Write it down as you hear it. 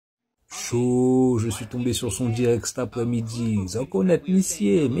Chaud, je suis tombé sur son direct cet après-midi. Sans connaître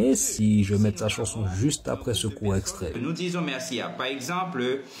Missier, mais si, je vais mettre sa chanson juste après ce court extrait. Nous disons merci. Par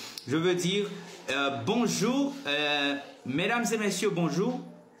exemple, je veux dire bonjour, mesdames et messieurs, bonjour.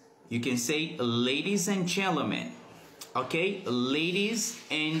 You can say ladies and gentlemen. Okay, ladies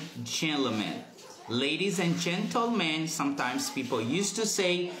and gentlemen. Ladies and gentlemen, sometimes people used to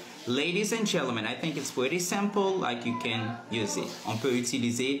say ladies and gentlemen. I think it's pretty simple, like you can use it. On peut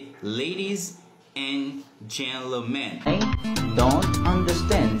utiliser ladies and gentlemen. I don't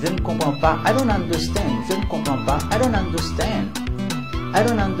understand. Je ne comprends pas. I don't understand. Je ne comprends pas. I don't understand. I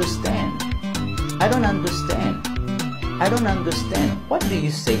don't understand. I don't understand. I don't understand. What do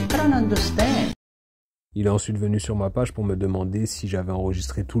you say? I don't understand. Il est ensuite venu sur ma page pour me demander si j'avais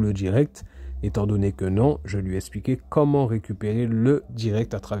enregistré tout le direct. Étant donné que non, je lui ai expliqué comment récupérer le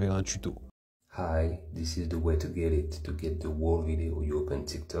direct à travers un tuto. Hi, this is the way to get it. To get the whole video, you open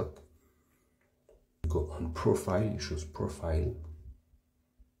TikTok. You go on profile, you choose profile.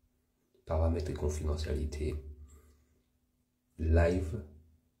 Paramètres et confidentialité. Live.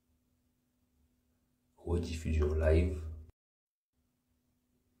 Rediffusion live.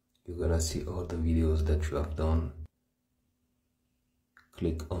 You're gonna see all the videos that you have done.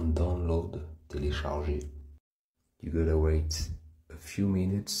 Click on download, télécharger. You're gonna wait a few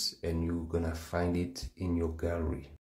minutes and you're gonna find it in your gallery.